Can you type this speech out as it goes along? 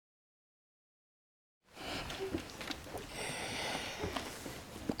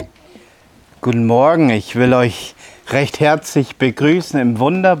Guten Morgen, ich will euch recht herzlich begrüßen im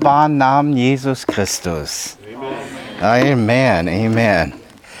wunderbaren Namen Jesus Christus. Amen, amen.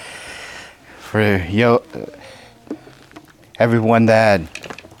 For everyone that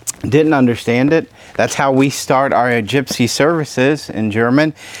didn't understand it, that's how we start our Gypsy services in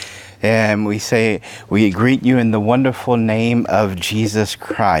German. And we say, we greet you in the wonderful name of Jesus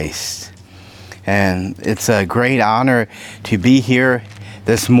Christ. And it's a great honor to be here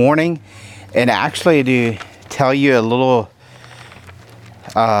this morning and actually to tell you a little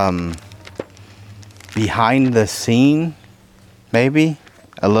behind the scene, maybe,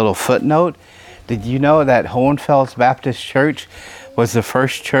 a little footnote. Did you know that Hohenfels Baptist Church was the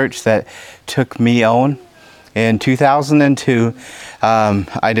first church that took me on? In 2002,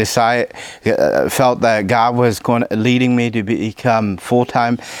 I felt that God was leading me to become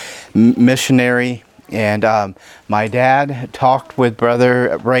full-time missionary. And my dad talked with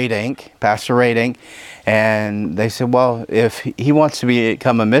Brother Radink, Pastor Radink, and they said, well, if he wants to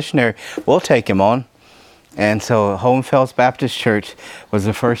become a missionary, we'll take him on. And so Hohenfels Baptist Church was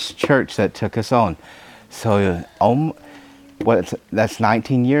the first church that took us on. So that's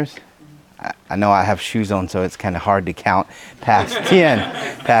 19 years? I know I have shoes on, so it's kind of hard to count past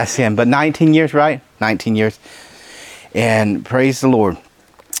 10, but 19 years, right? 19 years. And praise the Lord.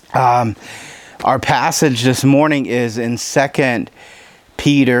 Our passage this morning is in 2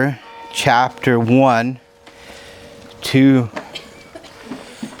 Peter chapter 1,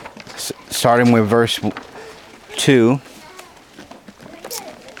 starting with verse 2.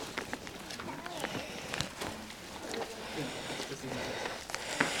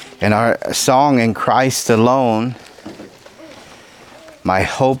 And our song, In Christ Alone, my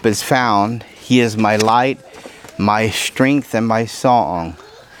hope is found. He is my light, my strength, and my song.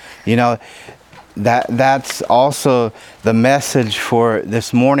 You know, that's also the message for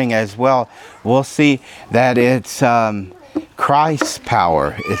this morning as well. We'll see that it's Christ's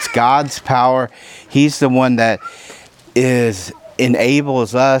power. It's God's power. He's the one that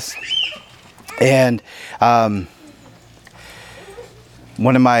enables us. And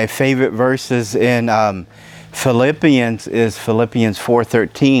one of my favorite verses in Philippians is Philippians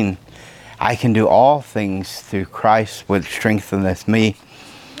 4:13. I can do all things through Christ which strengtheneth me.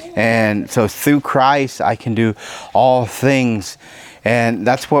 And so through Christ, I can do all things. And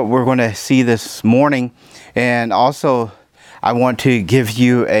that's what we're going to see this morning. And also, I want to give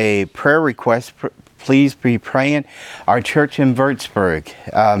you a prayer request. Please be praying. Our church in Würzburg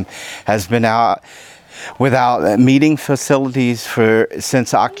has been out without meeting facilities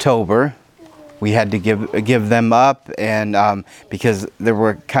since October. We had to give them up, and because they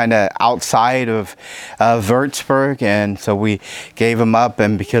were kind of outside of Würzburg, and so we gave them up.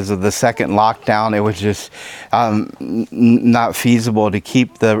 And because of the second lockdown, it was just not feasible to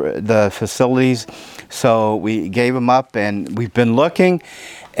keep the facilities. So we gave them up, and we've been looking,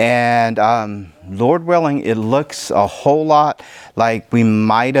 and Lord willing, it looks a whole lot like we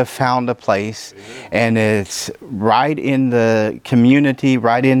might have found a place. And it's right in the community,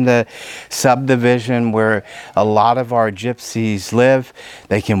 right in the subdivision where a lot of our gypsies live.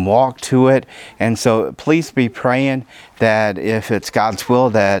 They can walk to it. And so please be praying that if it's God's will,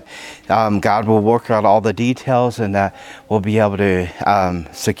 that God will work out all the details, and that we'll be able to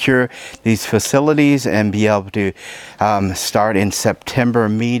secure these facilities and be able to start in September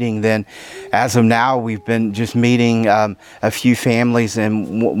meeting. Then as of now, we've been just meeting a few families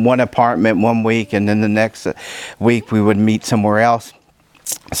in one apartment one week, and then the next week we would meet somewhere else.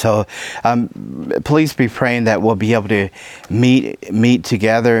 So please be praying that we'll be able to meet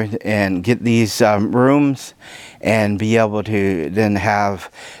together and get these rooms and be able to then have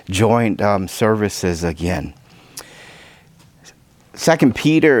joint services again. 2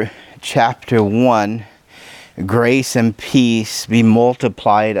 Peter chapter 1, grace and peace be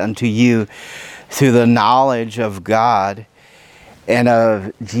multiplied unto you through the knowledge of God and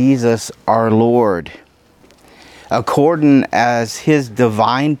of Jesus our Lord, according as his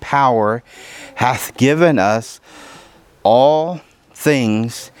divine power hath given us all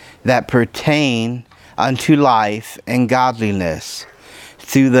things that pertain unto life and godliness,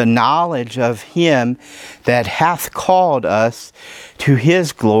 through the knowledge of him that hath called us to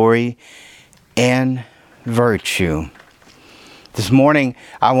his glory and virtue. This morning,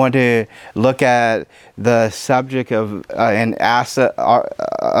 I want to look at the subject of and ask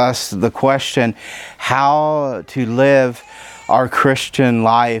us the question, how to live our Christian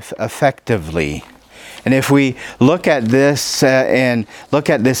life effectively. And if we look at this and look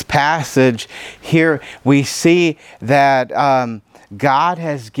at this passage here, we see that God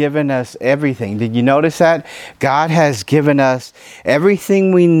has given us everything. Did you notice that? God has given us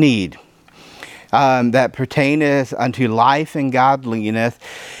everything we need. that pertaineth unto life and godliness,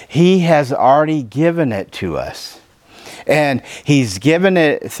 he has already given it to us. And he's given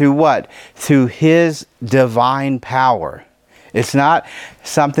it through what? Through his divine power. It's not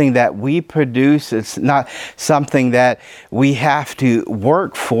something that we produce. It's not something that we have to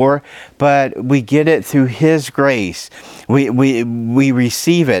work for, but we get it through his grace. We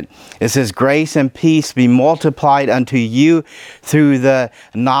receive it. It says, grace and peace be multiplied unto you through the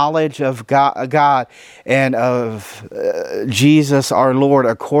knowledge of God and of Jesus our Lord,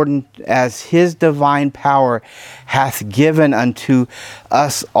 according as his divine power hath given unto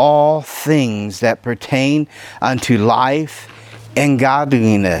us all things that pertain unto life and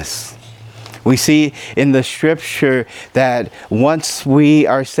godliness. We see in the scripture that once we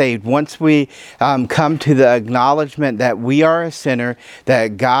are saved, once we come to the acknowledgement that we are a sinner,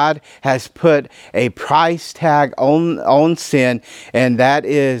 that God has put a price tag on sin, and that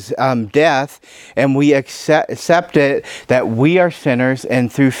is death, and we accept it, that we are sinners,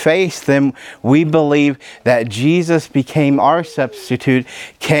 and through faith then we believe that Jesus became our substitute,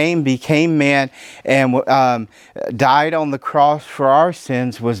 became man, and died on the cross for our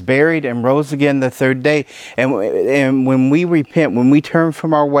sins, was buried, and rose again the third day. And when we repent, when we turn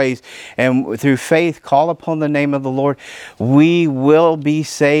from our ways, and through faith call upon the name of the Lord, we will be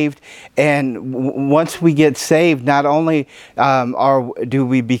saved. And once we get saved, not only do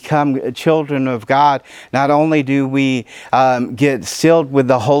we become children of God, not only do we get sealed with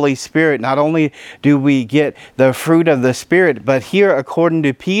the Holy Spirit, not only do we get the fruit of the Spirit, but here, according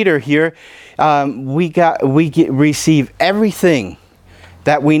to Peter here, receive everything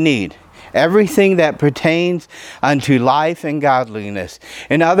that we need. Everything that pertains unto life and godliness.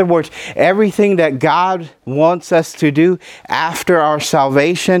 In other words, everything that God wants us to do after our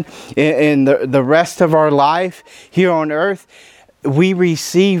salvation, in the rest of our life here on earth, we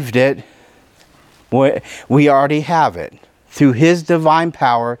received it. We already have it. Through his divine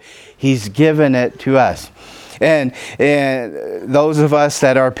power, he's given it to us. And those of us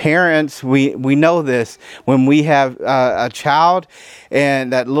that are parents, we know this. When we have a child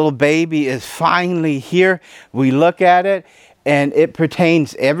and that little baby is finally here, we look at it and it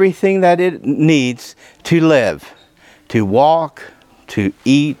pertains everything that it needs to live, to walk, to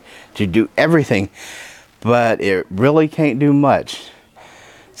eat, to do everything. But it really can't do much.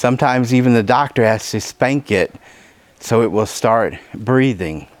 Sometimes even the doctor has to spank it so it will start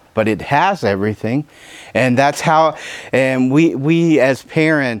breathing. But it has everything, and that's how, and we as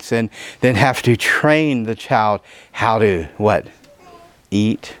parents and then have to train the child how to what?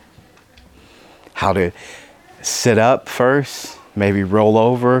 Eat, how to sit up first, maybe roll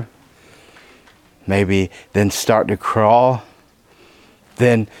over, maybe then start to crawl,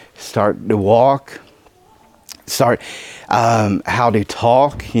 then start to walk, start how to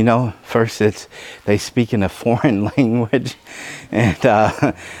talk. First they speak in a foreign language, and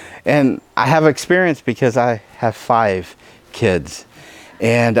I have experience because I have 5 kids,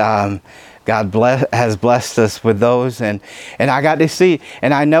 and God has blessed us with those, and I got to see,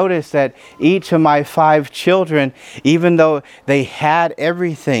 and I noticed that each of my 5 children, even though they had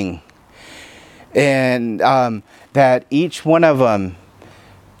everything, and that each one of them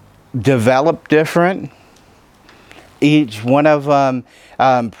developed different. Each one of them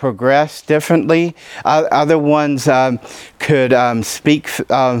progressed differently. Other ones could speak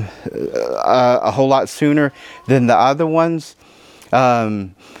a whole lot sooner than the other ones.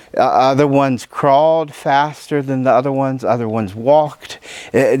 Other ones crawled faster than the other ones. Other ones walked.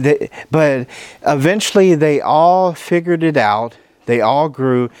 But eventually they all figured it out. They all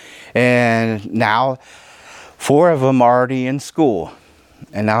grew. And now 4 of them are already in school.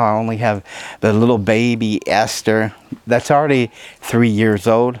 And now I only have the little baby Esther that's already 3 years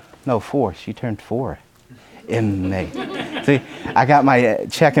old. No, 4. She turned 4 in May. See, I got my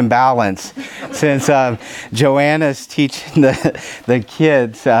check and balance. Since Joanna's teaching the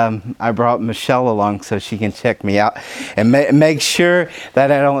kids, I brought Michelle along so she can check me out and make sure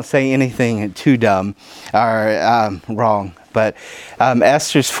that I don't say anything too dumb or wrong. But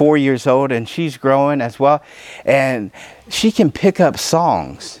Esther's 4 years old, and she's growing as well, and she can pick up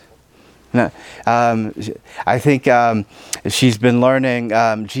songs. I think she's been learning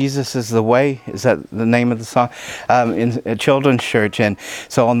Jesus is the Way. Is that the name of the song? In a children's church. And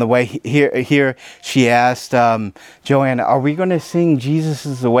so on the way here she asked Joanna, are we going to sing Jesus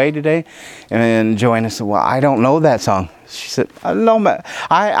is the Way today? And Joanna said, well, I don't know that song. She said, no,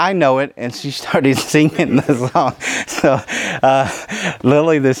 I know it. And she started singing the song. So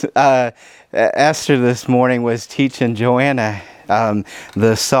Lily, Esther this morning was teaching Joanna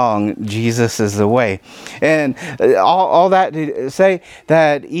the song, Jesus is the Way. And all that to say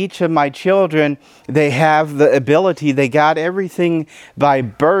that each of my children, they have the ability, they got everything by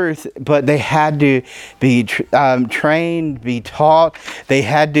birth, but they had to be trained, be taught. They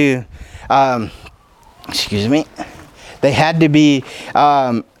had to, they had to be,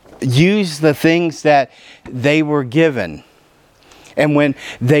 use the things that they were given. And when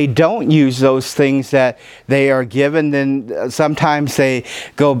they don't use those things that they are given, then sometimes they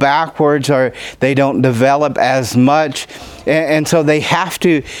go backwards or they don't develop as much. And so they have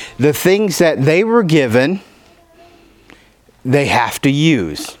to, the things that they were given, they have to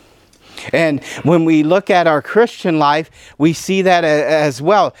use. And when we look at our Christian life, we see that as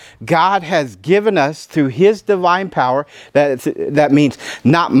well. God has given us through His divine power, that means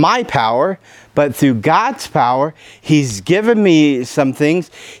not my power, but through God's power, He's given me some things.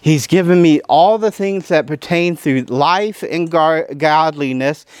 He's given me all the things that pertain through life and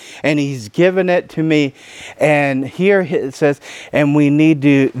godliness, and He's given it to me. And here it says, and we need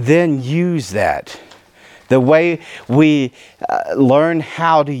to then use that. The way we learn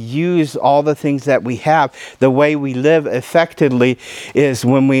how to use all the things that we have, the way we live effectively, is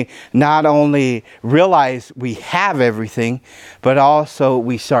when we not only realize we have everything, but also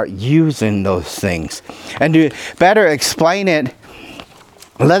we start using those things. And to better explain it,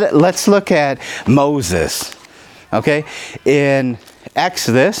 let's look at Moses. Okay? In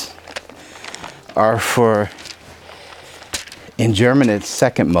Exodus, or in German it's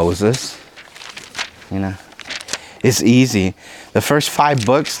Second Moses. It's easy. The first 5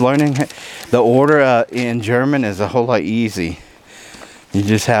 books, learning the order in German is a whole lot easy. You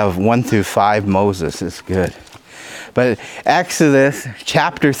just have 1 through 5 Moses. It's good. But Exodus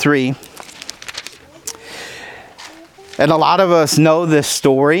chapter 3, and a lot of us know this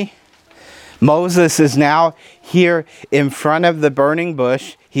story. Moses is now here in front of the burning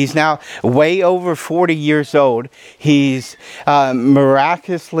bush. He's now way over 40 years old. He's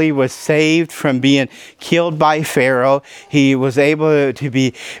miraculously was saved from being killed by Pharaoh. He was able to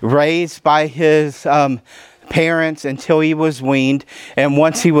be raised by his parents until he was weaned. And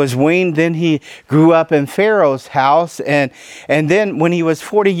once he was weaned, then he grew up in Pharaoh's house. And then when he was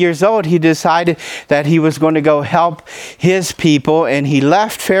 40 years old, he decided that he was going to go help his people. And he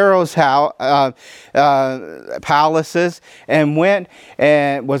left Pharaoh's house, palaces, and went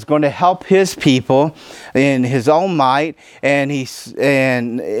and was going to help his people in his own might. And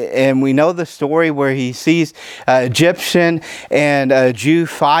we know the story where he sees Egyptian and a Jew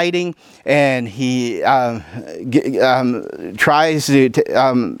fighting, and he tries to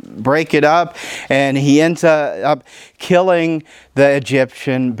break it up, and he ends up killing the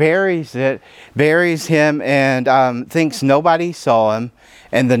Egyptian, buries him, and thinks nobody saw him.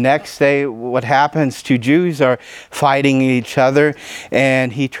 And the next day, what happens? 2 Jews are fighting each other,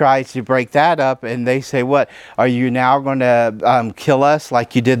 and he tries to break that up, and they say, what, are you now going to kill us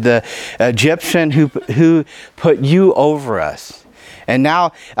like you did the Egyptian who put you over us? And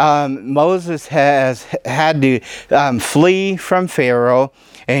now Moses has had to flee from Pharaoh,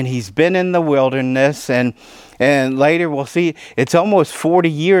 and he's been in the wilderness, and later we'll see it's almost 40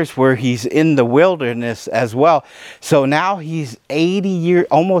 years where he's in the wilderness as well. So now he's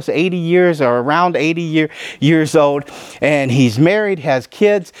almost 80 years, or around 80 years old, and he's married, has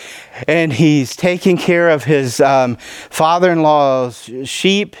kids, and he's taking care of his father-in-law's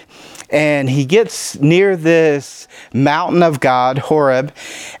sheep. And he gets near this mountain of God, Horeb,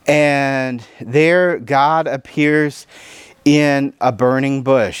 and there God appears in a burning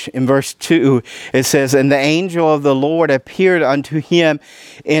bush. In verse 2, it says, and the angel of the Lord appeared unto him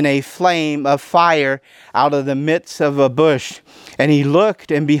in a flame of fire out of the midst of a bush. And he looked,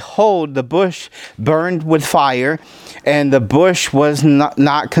 and behold, the bush burned with fire, and the bush was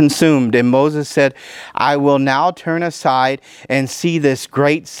not consumed. And Moses said, I will now turn aside and see this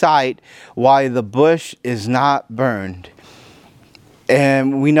great sight, why the bush is not burned.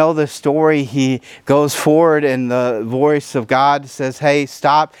 And we know the story. He goes forward, and the voice of God says, hey,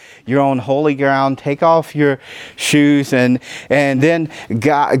 stop, you're on holy ground, take off your shoes. And then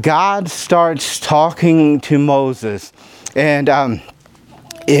God starts talking to Moses. And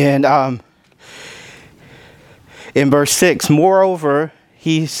in verse 6, moreover,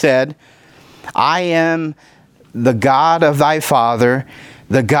 he said, I am the God of thy father,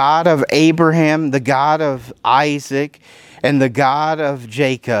 the God of Abraham, the God of Isaac, and the God of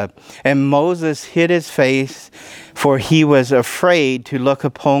Jacob. And Moses hid his face, for he was afraid to look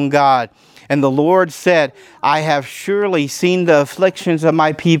upon God. And the Lord said, I have surely seen the afflictions of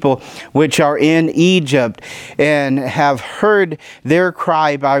my people which are in Egypt, and have heard their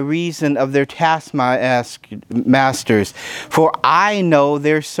cry by reason of their taskmasters. For I know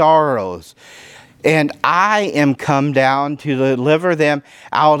their sorrows. And I am come down to deliver them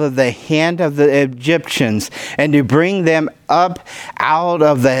out of the hand of the Egyptians, and to bring them up out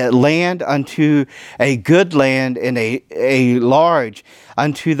of the land unto a good land, and a large,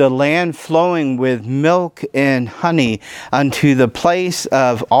 unto the land flowing with milk and honey, unto the place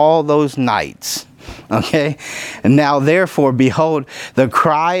of all those nights. Okay, and now therefore, behold, the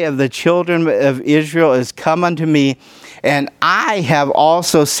cry of the children of Israel is come unto me, and I have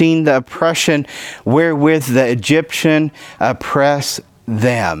also seen the oppression wherewith the Egyptian oppress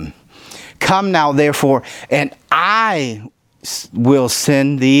them. Come now therefore, and I will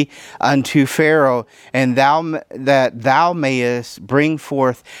send thee unto Pharaoh, and thou mayest bring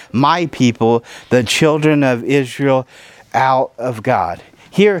forth my people, the children of Israel, out of God.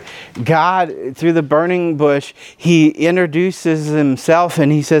 Here, God, through the burning bush, he introduces himself and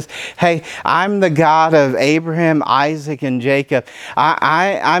he says, hey, I'm the God of Abraham, Isaac, and Jacob.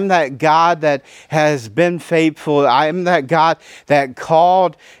 I'm that God that has been faithful. I'm that God that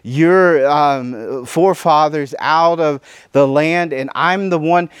called your forefathers out of the land. And I'm the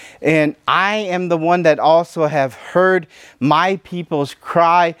one, and I am the one that also have heard my people's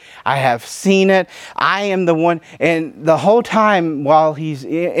cry. I have seen it. I am the one. And the whole time while he's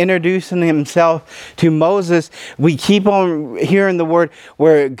introducing himself to Moses, we keep on hearing the word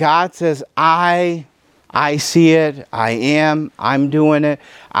where God says, I see it, I'm doing it,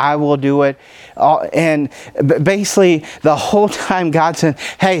 I will do it. And basically the whole time God said,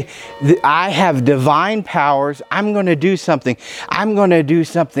 hey, I have divine powers. I'm going to do something. I'm going to do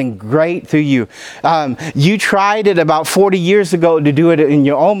something great through you. You tried it about 40 years ago to do it in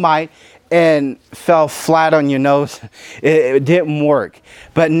your own might, and fell flat on your nose. It didn't work.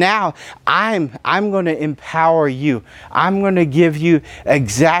 But now I'm going to empower you. I'm going to give you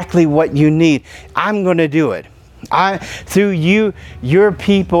exactly what you need. I'm going to do it. Through you, your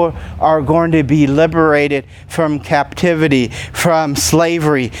people are going to be liberated from captivity, from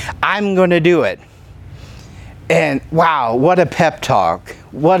slavery. I'm going to do it. And wow, what a pep talk.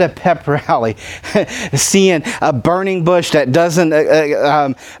 What a pep rally. Seeing a burning bush that doesn't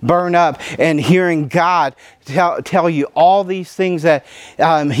burn up, and hearing God tell you all these things that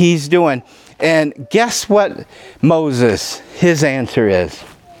he's doing. And guess what Moses, his answer is?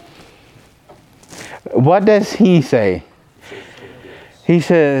 What does he say? He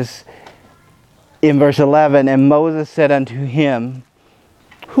says in verse 11, and Moses said unto him,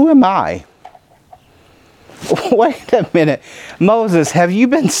 who am I? Wait a minute. Moses, have you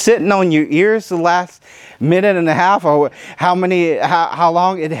been sitting on your ears the last minute and a half, or how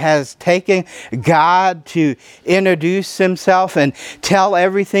long it has taken God to introduce himself and tell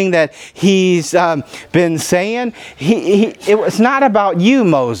everything that he's been saying? It was not about you,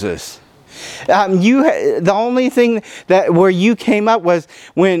 Moses. The only thing that where you came up was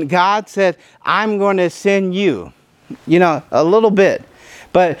when God said, I'm going to send you, a little bit,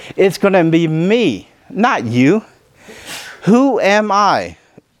 but it's going to be me. Not you. Who am I?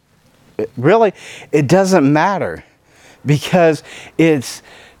 Really, it doesn't matter, because it's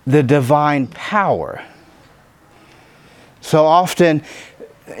the divine power. So often,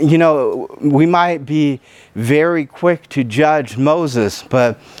 we might be very quick to judge Moses,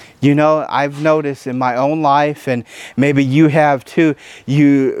 but I've noticed in my own life, and maybe you have too,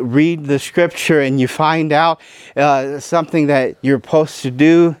 you read the scripture and you find out something that you're supposed to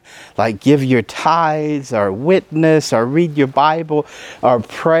do, like give your tithes, or witness, or read your Bible, or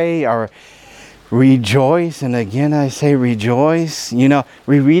pray, or rejoice. And again, I say rejoice.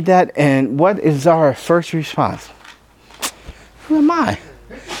 We read that, and what is our first response? Who am I?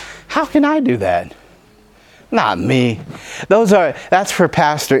 How can I do that? Not me. That's for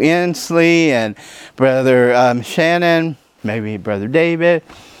Pastor Inslee and Brother Shannon, maybe Brother David,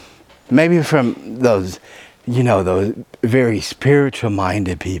 maybe from those, those very spiritual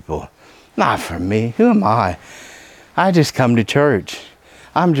minded people. Not for me. Who am I? I just come to church.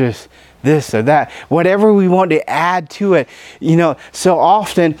 I'm just this or that, whatever we want to add to it. So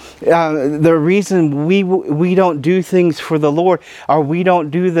often the reason we don't do things for the Lord, or we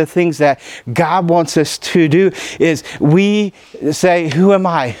don't do the things that God wants us to do, is we say, who am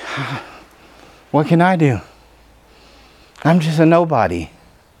I? What can I do? I'm just a nobody.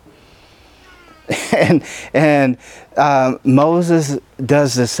 And Moses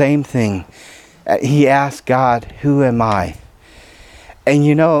does the same thing. He asked God, who am I? And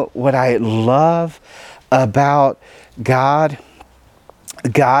what I love about God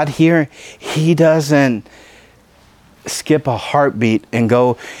God here, he doesn't skip a heartbeat and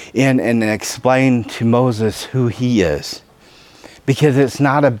go in and explain to Moses who he is. Because it's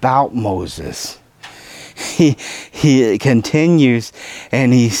not about Moses. He continues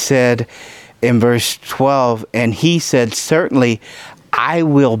and he said in verse 12, and he said, certainly I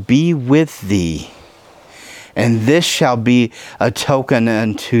will be with thee, and this shall be a token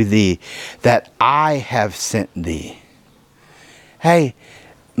unto thee that I have sent thee. Hey,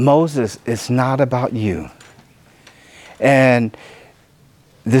 Moses, it's not about you. And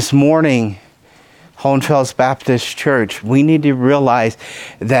this morning, Hohenfels Baptist Church, we need to realize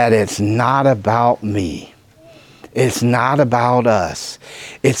that it's not about me. It's not about us.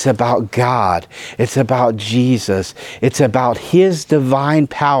 It's about God. It's about Jesus. It's about his divine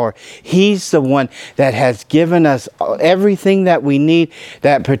power. He's the one that has given us everything that we need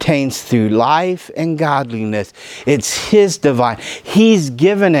that pertains through life and godliness. It's his divine. He's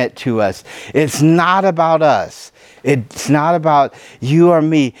given it to us. It's not about us. It's not about you or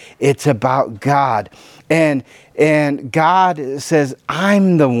me. It's about God. And God says,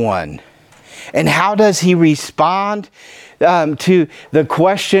 I'm the one. And how does he respond to the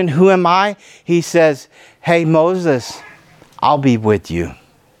question, who am I? He says, hey, Moses, I'll be with you.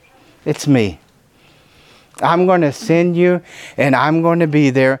 It's me. I'm going to send you and I'm going to be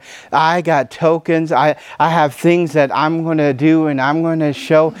there. I got tokens. I have things that I'm going to do and I'm going to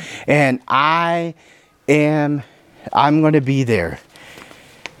show. And I'm going to be there.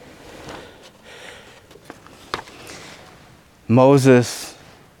 Moses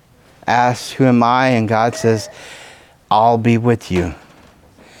asks, who am I? And God says, I'll be with you.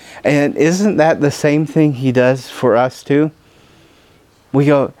 And isn't that the same thing he does for us too? We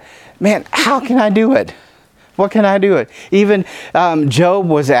go, man, how can I do it? What can I do it? Even Job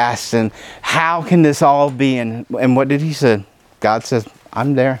was asked, and how can this all be? And what did he say? God says,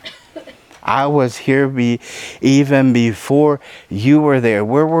 I'm there. I was here even before you were there.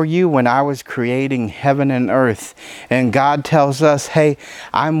 Where were you when I was creating heaven and earth? And God tells us, hey,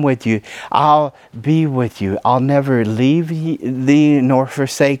 I'm with you. I'll be with you. I'll never leave thee nor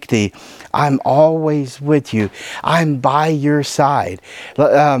forsake thee. I'm always with you. I'm by your side.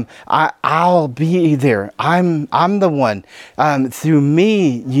 I'll be there. I'm the one. Through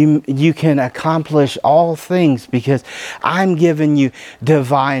me, you can accomplish all things because I'm giving you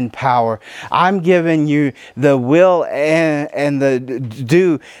divine power. I'm giving you the will and the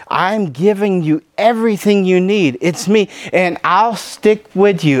do. I'm giving you everything you need. It's me. And I'll stick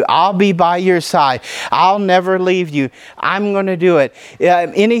with you. I'll be by your side. I'll never leave you. I'm going to do it.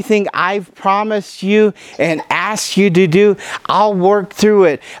 Anything I've promised you and asked you to do, I'll work through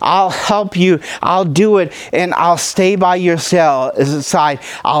it. I'll help you. I'll do it. And I'll stay by your side.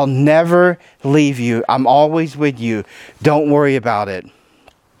 I'll never leave you. I'm always with you. Don't worry about it.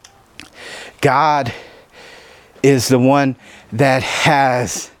 God is the one that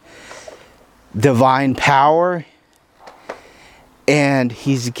has divine power, and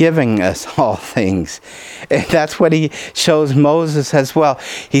he's giving us all things. And that's what he shows Moses as well.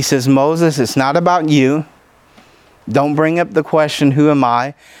 He says, Moses, it's not about you. Don't bring up the question, who am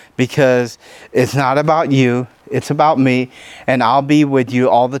I? Because it's not about you. It's about me, and I'll be with you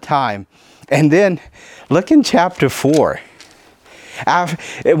all the time. And then look in chapter 4.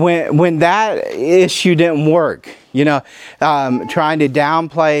 When that issue didn't work, trying to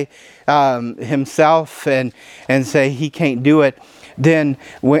downplay himself and say he can't do it, then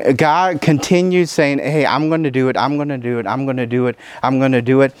when God continues saying, hey, I'm going to do it, I'm going to do it, I'm going to do it, I'm going to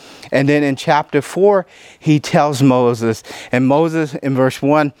do it. And then in chapter 4, he tells Moses, and Moses in verse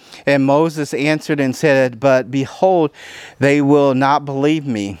 1, and Moses answered and said, but behold, they will not believe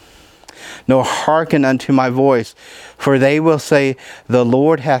me, nor hearken unto my voice, for they will say, the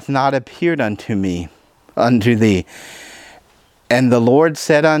Lord hath not appeared unto thee. And the Lord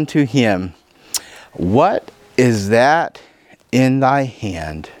said unto him, what is that in thy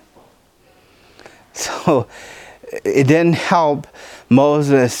hand? So it didn't help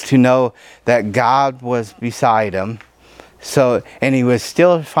Moses to know that God was beside him. And he was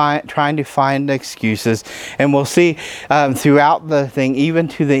still trying to find excuses. And we'll see throughout the thing, even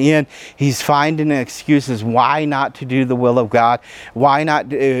to the end, he's finding excuses why not to do the will of God, why not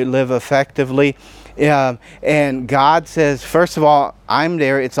live effectively. And God says, first of all, I'm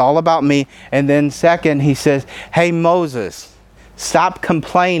there. It's all about me. And then second, he says, hey, Moses, stop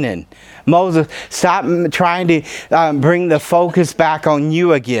complaining. Moses, stop trying to bring the focus back on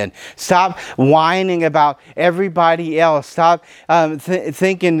you again. Stop whining about everybody else. Stop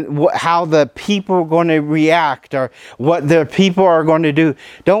thinking how the people are going to react or what the people are going to do.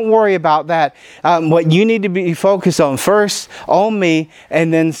 Don't worry about that. What you need to be focused on, first, on me,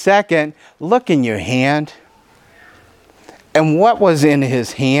 and then second, look in your hand. And what was in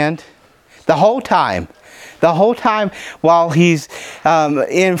his hand? The whole time while he's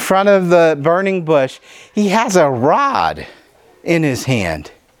in front of the burning bush, he has a rod in his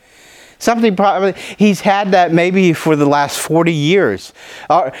hand. Something probably, he's had that maybe for the last 40 years.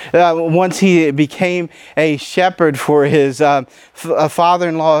 Once he became a shepherd for his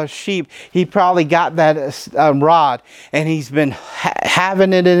father-in-law's sheep, he probably got that rod, and he's been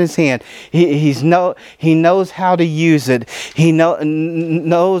having it in his hand. He knows how to use it. He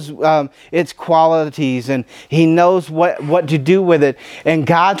knows its qualities, and he knows what to do with it. And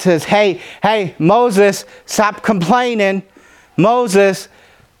God says, hey, Moses, stop complaining. Moses,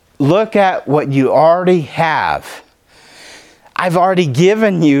 look at what you already have. I've already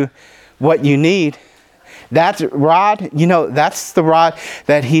given you what you need. That rod, that's the rod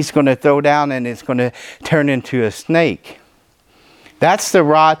that he's going to throw down and it's going to turn into a snake. That's the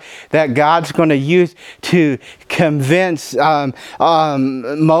rod that God's going to use to convince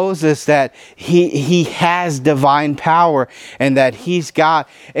Moses that he has divine power and that he's God.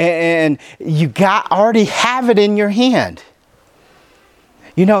 And you already have it in your hand.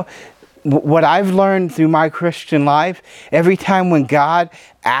 What I've learned through my Christian life, every time when God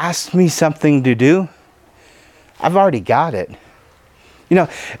asks me something to do, I've already got it.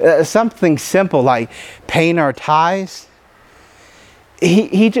 Something simple like paying our tithes,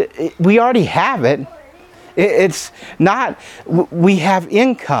 we already have it. It's not, we have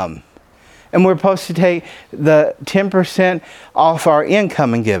income, and we're supposed to take the 10% off our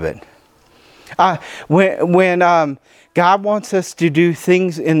income and give it. When God wants us to do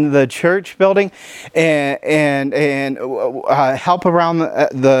things in the church building and help around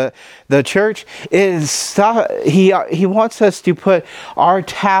the church, He wants us to put our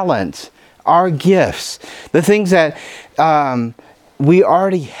talents, our gifts, the things that we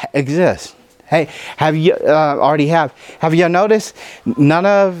already exist. Hey, have you noticed none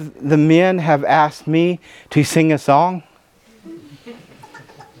of the men have asked me to sing a song?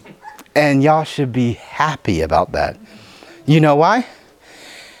 And y'all should be happy about that. You know why?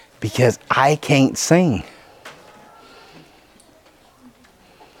 Because I can't sing.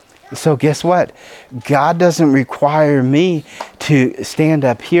 So guess what? God doesn't require me to stand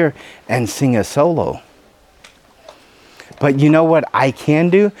up here and sing a solo. But you know what I can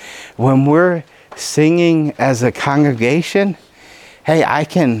do? When we're singing as a congregation, hey, I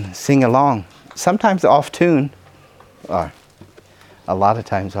can sing along. Sometimes off tune. Or a lot of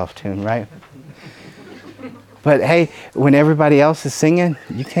times off tune, right? But hey, when everybody else is singing,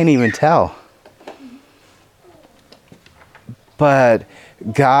 you can't even tell. But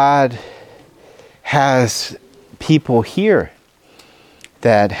God has people here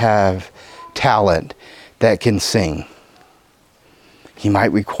that have talent that can sing. He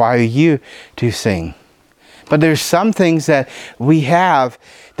might require you to sing. But there's some things that we have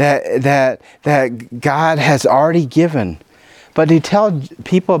that God has already given. But to tell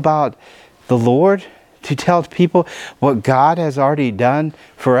people about the Lord, to tell people what God has already done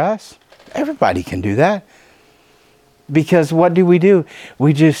for us, everybody can do that. Because what do?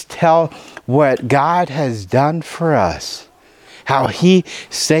 We just tell what God has done for us. How He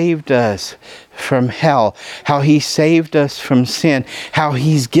saved us from hell. How He saved us from sin. How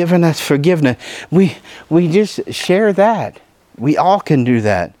He's given us forgiveness. We just share that. We all can do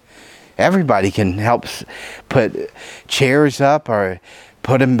that. Everybody can help put chairs up or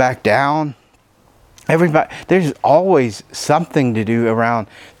put them back down. Everybody, there's always something to do around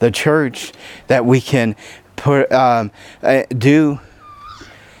the church that we can do.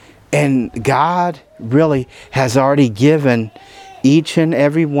 And God really has already given each and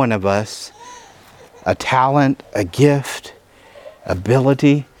every one of us a talent, a gift,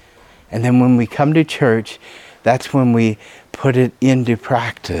 ability. And then when we come to church, that's when we put it into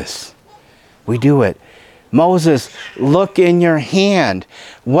practice. We do it. Moses, look in your hand.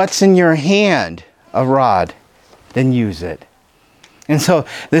 What's in your hand? A rod. Then use it. And so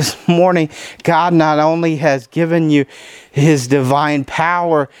this morning, God not only has given you His divine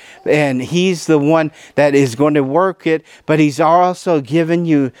power, and He's the one that is going to work it, but He's also given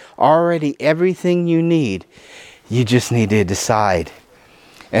you already everything you need. You just need to decide.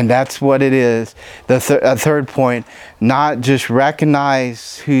 And that's what it is. The third point, not just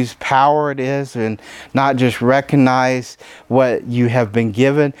recognize whose power it is and not just recognize what you have been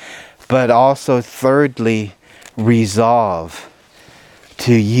given, but also thirdly, resolve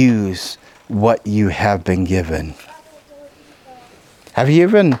to use what you have been given. Have you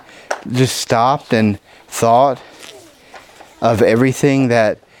ever just stopped and thought of everything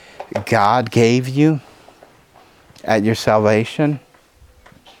that God gave you at your salvation?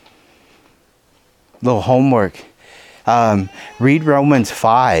 Little homework. Read Romans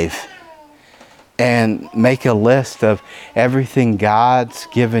 5 and make a list of everything God's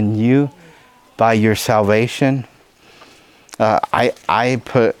given you by your salvation. I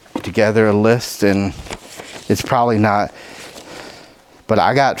put together a list, and it's probably not, but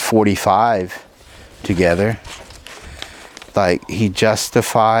I got 45 together. Like, He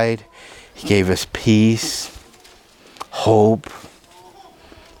justified, He gave us peace, hope,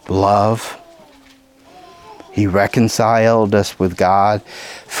 love. He reconciled us with God,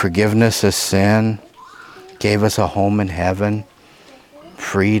 forgiveness of sin, gave us a home in heaven,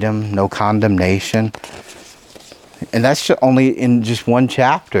 freedom, no condemnation. And that's only in just one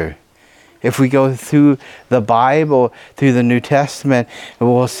chapter. If we go through the Bible, through the New Testament,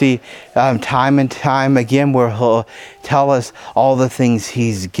 we'll see time and time again where He'll tell us all the things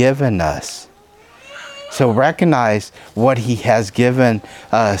He's given us. So recognize what He has given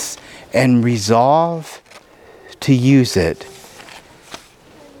us and resolve to use it.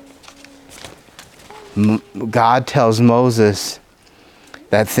 God tells Moses,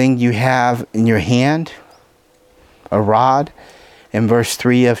 that thing you have in your hand, a rod, in verse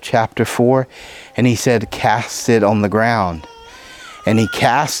 3 of chapter 4, and He said, cast it on the ground. And He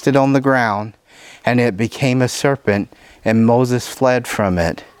cast it on the ground, and it became a serpent, and Moses fled from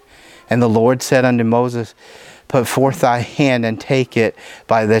it. And the Lord said unto Moses, put forth thy hand and take it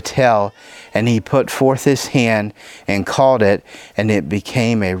by the tail. And he put forth his hand and caught it, and it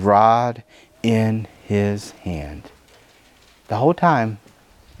became a rod in his hand. The whole time,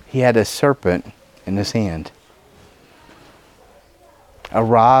 he had a serpent in his hand. A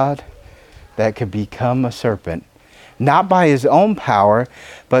rod that could become a serpent. Not by his own power,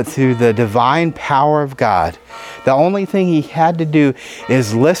 but through the divine power of God. The only thing he had to do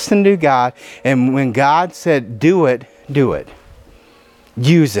is listen to God. And when God said, do it, do it.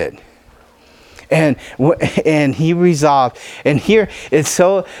 Use it. And he resolved. And here it's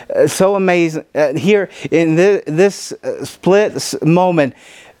so amazing. Here in this split moment,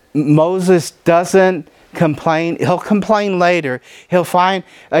 Moses doesn't complain. He'll complain later. He'll find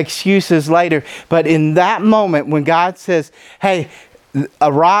excuses later. But in that moment when God says, hey,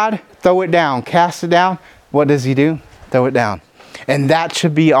 a rod, throw it down, cast it down, what does he do? Throw it down. And that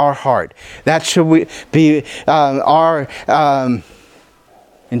should be our heart. That should be our,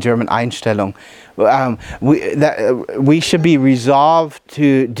 in German, Einstellung. We should be resolved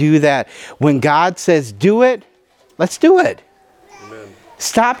to do that. When God says do it, let's do it.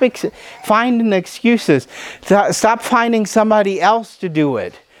 Stop finding excuses. Stop finding somebody else to do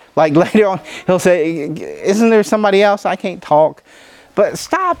it. Like later on, he'll say, isn't there somebody else? I can't talk. But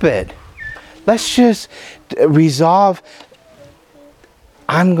stop it. Let's just resolve,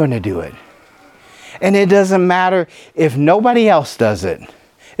 I'm going to do it. And it doesn't matter if nobody else does it.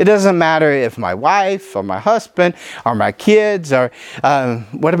 It doesn't matter if my wife or my husband or my kids or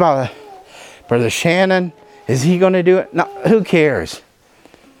what about Brother Shannon? Is he going to do it? No, who cares?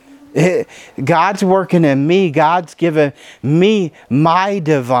 God's working in me. God's given me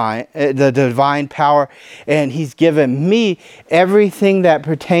the divine power, and He's given me everything that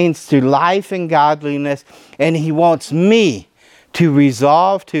pertains to life and godliness, and He wants me to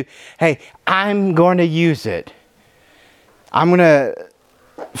resolve to, hey, I'm going to use it. I'm going to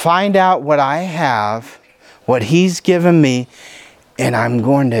find out what I have, what He's given me, and I'm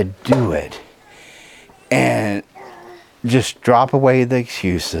going to do it. And just drop away the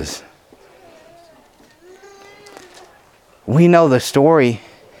excuses. We know the story,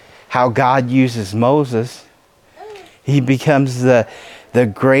 how God uses Moses. He becomes the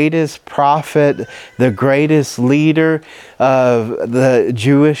greatest prophet, the greatest leader of the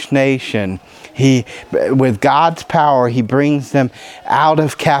Jewish nation. With God's power, He brings them out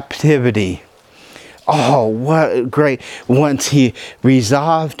of captivity. Oh, what great. Once he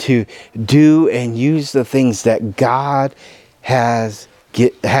resolved to do and use the things that God had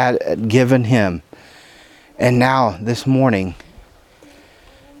given him. And now, this morning,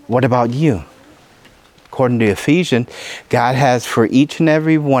 what about you? According to Ephesians, God has for each and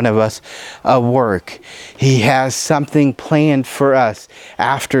every one of us a work. He has something planned for us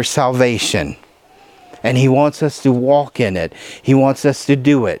after salvation. And He wants us to walk in it. He wants us to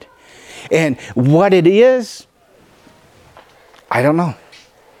do it. And what it is, I don't know.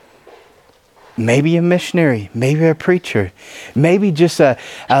 Maybe a missionary, maybe a preacher, maybe just a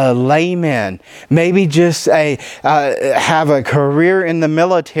layman, maybe just have a career in the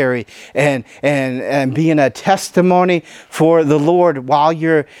military and being a testimony for the Lord while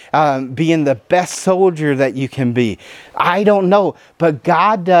you're being the best soldier that you can be. I don't know, but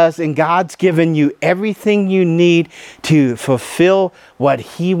God does, and God's given you everything you need to fulfill what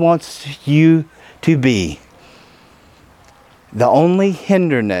He wants you to be. The only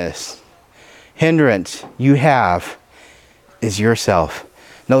hindrance you have is yourself.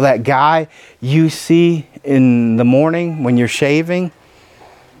 Know that guy you see in the morning when you're shaving?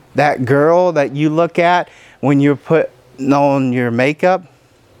 That girl that you look at when you're putting on your makeup?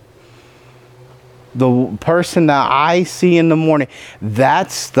 The person that I see in the morning,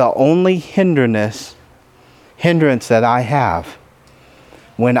 that's the only hindrance that I have.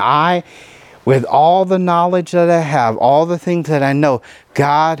 With all the knowledge that I have, all the things that I know,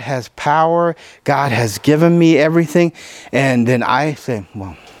 God has power, God has given me everything, and then I say,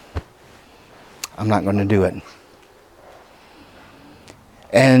 well, I'm not going to do it.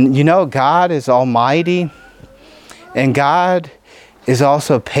 And you know, God is almighty, and God is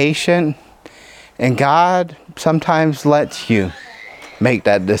also patient, and God sometimes lets you make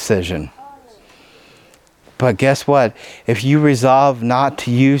that decision. But guess what? If you resolve not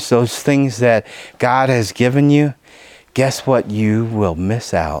to use those things that God has given you, guess what? You will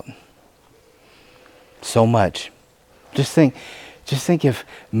miss out so much. Just think if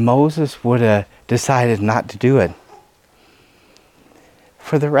Moses would have decided not to do it.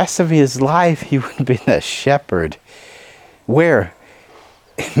 For the rest of his life, he would have been a shepherd. Where?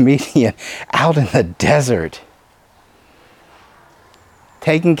 In Midian, out in the desert.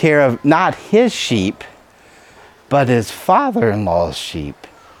 Taking care of not his sheep, but his father-in-law's sheep.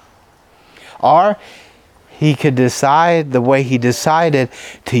 Or he could decide the way he decided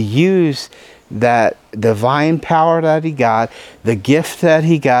to use that divine power that he got, the gift that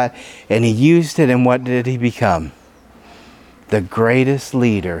he got, and he used it, and what did he become? The greatest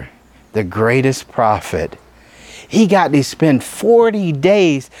leader, the greatest prophet. He got to spend 40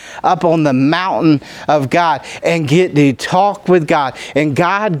 days up on the mountain of God and get to talk with God. And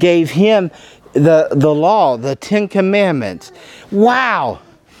God gave him the law, the 10 Commandments. Wow.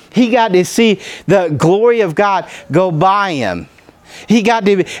 He got to see the glory of God go by him. He got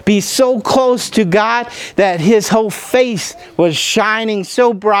to be so close to God that his whole face was shining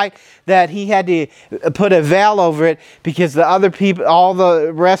so bright that he had to put a veil over it, because the other people, all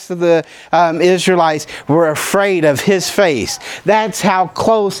the rest of the Israelites were afraid of his face. That's how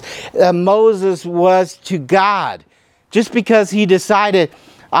close Moses was to God. Just because he decided,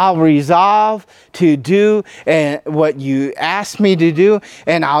 I'll resolve to do what you asked me to do,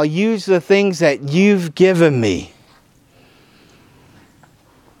 and I'll use the things that you've given me.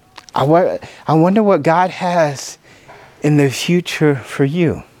 I wonder what God has in the future for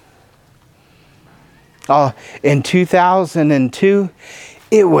you. In 2002,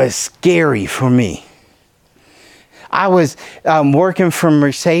 it was scary for me. I was working for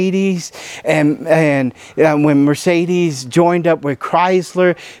Mercedes, and when Mercedes joined up with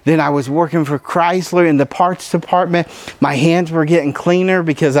Chrysler, then I was working for Chrysler in the parts department. My hands were getting cleaner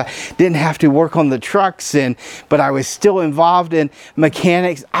because I didn't have to work on the trucks, but I was still involved in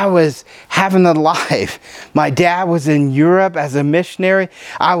mechanics. I was having a life. My dad was in Europe as a missionary.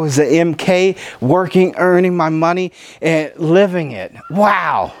 I was at MK working, earning my money, and living it.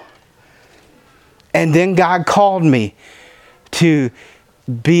 Wow. And then God called me to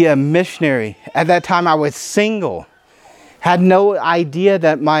be a missionary. At that time, I was single. Had no idea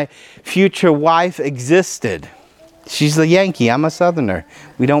that my future wife existed. She's a Yankee. I'm a Southerner.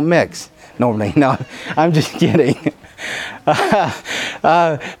 We don't mix normally. No, I'm just kidding. But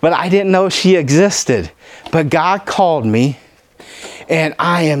I didn't know she existed. But God called me, and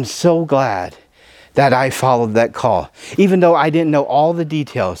I am so glad that I followed that call, even though I didn't know all the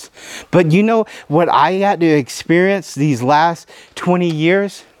details. But you know what I got to experience these last 20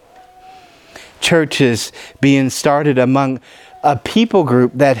 years? Churches being started among a people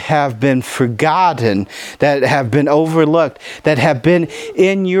group that have been forgotten, that have been overlooked, that have been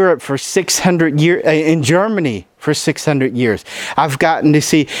in Europe for 600 years, in Germany for 600 years. I've gotten to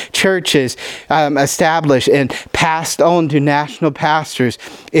see churches established and passed on to national pastors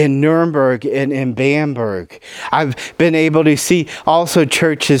in Nuremberg and in Bamberg. I've been able to see also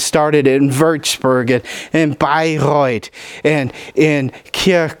churches started in Würzburg and in Bayreuth and in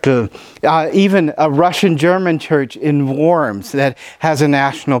Kirkel. Even a Russian-German church in Worms that has a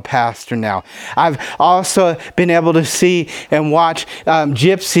national pastor now. I've also been able to see and watch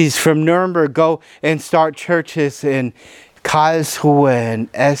gypsies from Nuremberg go and start churches in Karlsruhe and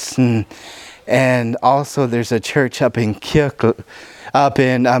Essen, and also there's a church up in Kirkel, up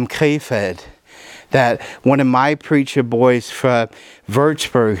in Krefeld, that one of my preacher boys from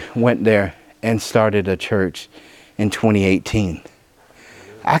Würzburg went there and started a church in 2018.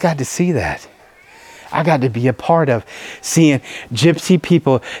 I got to see that. I got to be a part of seeing gypsy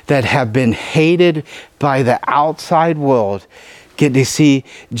people that have been hated by the outside world get to see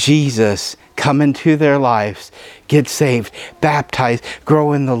Jesus come into their lives, get saved, baptized,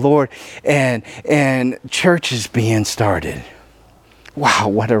 grow in the Lord, and churches being started. Wow,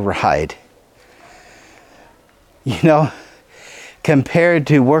 what a ride. You know, compared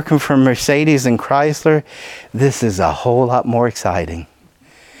to working for Mercedes and Chrysler, this is a whole lot more exciting.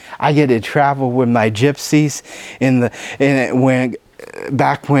 I get to travel with my gypsies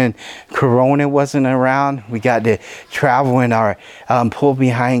back when Corona wasn't around. We got to travel in our pull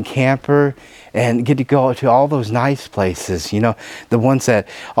behind camper and get to go to all those nice places, you know, the ones that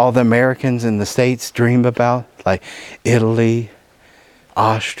all the Americans in the States dream about, like Italy,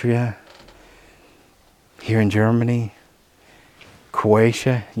 Austria, here in Germany,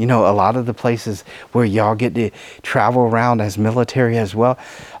 Croatia, you know, a lot of the places where y'all get to travel around as military as well.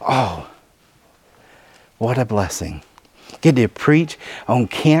 Oh, what a blessing. Get to preach on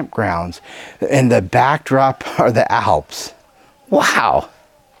campgrounds, and the backdrop are the Alps. Wow.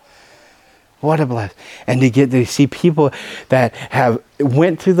 What a blessing. And to get to see people that have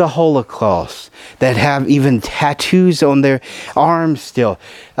went through the Holocaust, that have even tattoos on their arms still,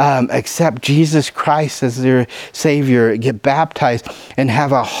 accept Jesus Christ as their Savior, get baptized, and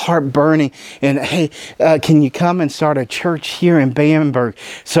have a heart burning. And hey, can you come and start a church here in Bamberg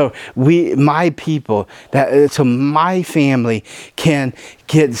so my people, so my family can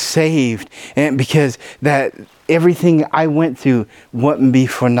get saved, and because that everything I went through wouldn't be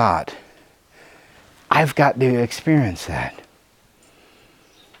for naught. I've got to experience that.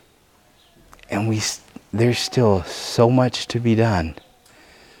 And there's still so much to be done.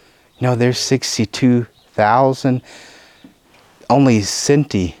 You know, there's 62,000 only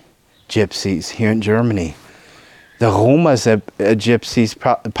Sinti gypsies here in Germany. The Roma's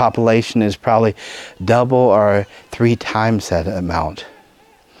gypsies population is probably double or 3 times that amount.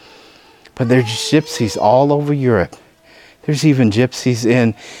 But there's gypsies all over Europe. There's even gypsies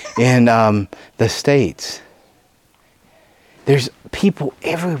in the States. There's people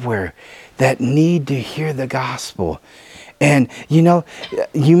everywhere that need to hear the gospel. And, you know,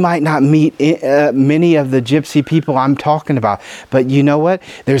 you might not meet many of the gypsy people I'm talking about, but you know what?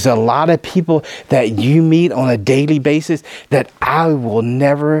 There's a lot of people that you meet on a daily basis that I will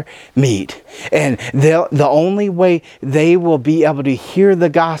never meet. And the only way they will be able to hear the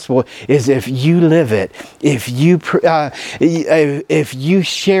gospel is if you live it, if you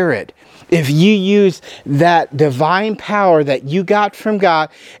share it. If you use that divine power that you got from God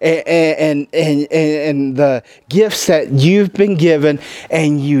and the gifts that you've been given,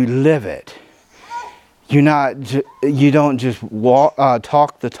 and you live it, you don't just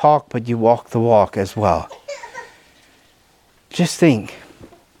talk the talk, but you walk the walk as well. Just think,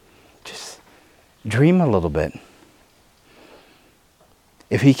 just dream a little bit.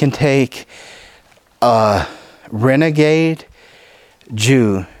 If he can take a renegade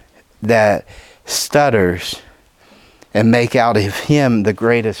Jew that stutters and make out of him the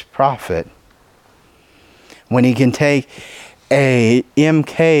greatest prophet, when he can take a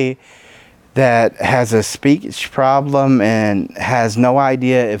MK that has a speech problem and has no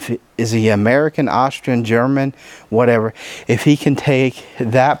idea is he American, Austrian, German, whatever, if he can take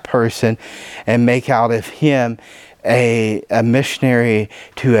that person and make out of him a missionary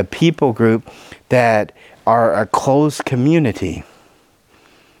to a people group that are a closed community,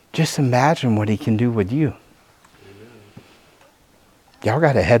 just imagine what he can do with you. Y'all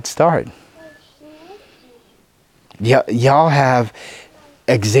got a head start. Y'all have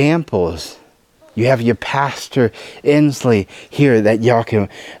examples. You have your Pastor Inslee here that y'all can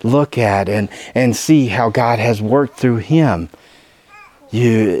look at and see how God has worked through him.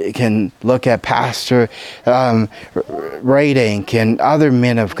 You can look at Pastor Radink and other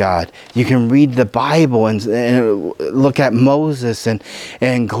men of God. You can read the Bible and look at Moses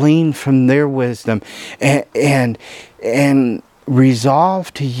and glean from their wisdom and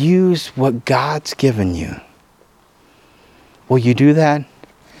resolve to use what God's given you. Will you do that?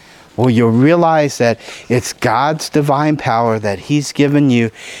 Will you realize that it's God's divine power that He's given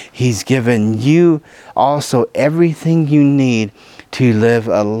you? He's given you also everything you need to live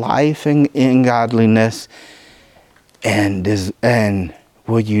a life in godliness. And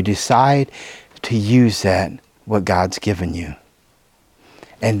will you decide to use that, what God's given you?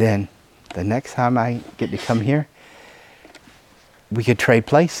 And then the next time I get to come here, we could trade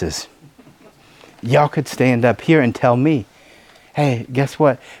places. Y'all could stand up here and tell me, hey, guess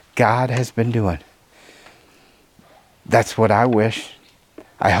what God has been doing? That's what I wish.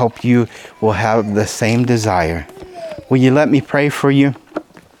 I hope you will have the same desire. Will you let me pray for you?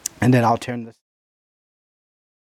 And then I'll turn this.